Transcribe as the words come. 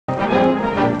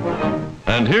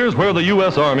And here's where the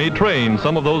U.S. Army trains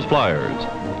some of those flyers.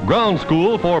 Ground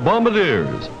school for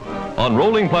bombardiers. On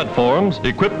rolling platforms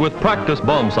equipped with practice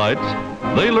bomb sights,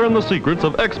 they learn the secrets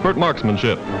of expert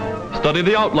marksmanship, study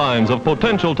the outlines of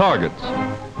potential targets.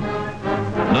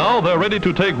 Now they're ready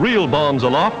to take real bombs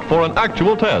aloft for an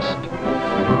actual test.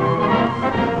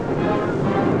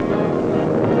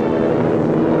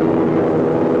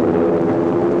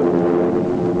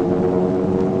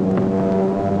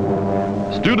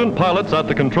 Student pilots at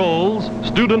the controls,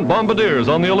 student bombardiers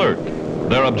on the alert.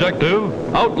 Their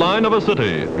objective, outline of a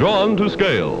city, drawn to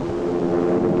scale.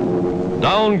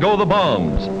 Down go the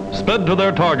bombs, sped to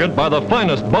their target by the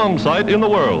finest bomb sight in the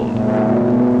world.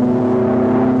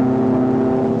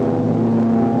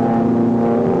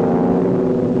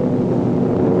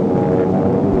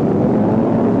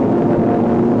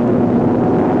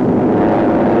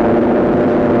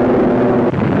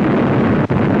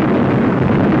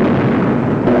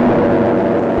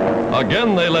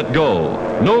 Again they let go.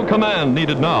 No command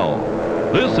needed now.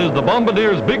 This is the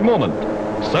Bombardier's big moment.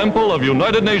 Sample of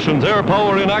United Nations air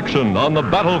power in action on the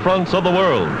battlefronts of the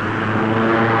world.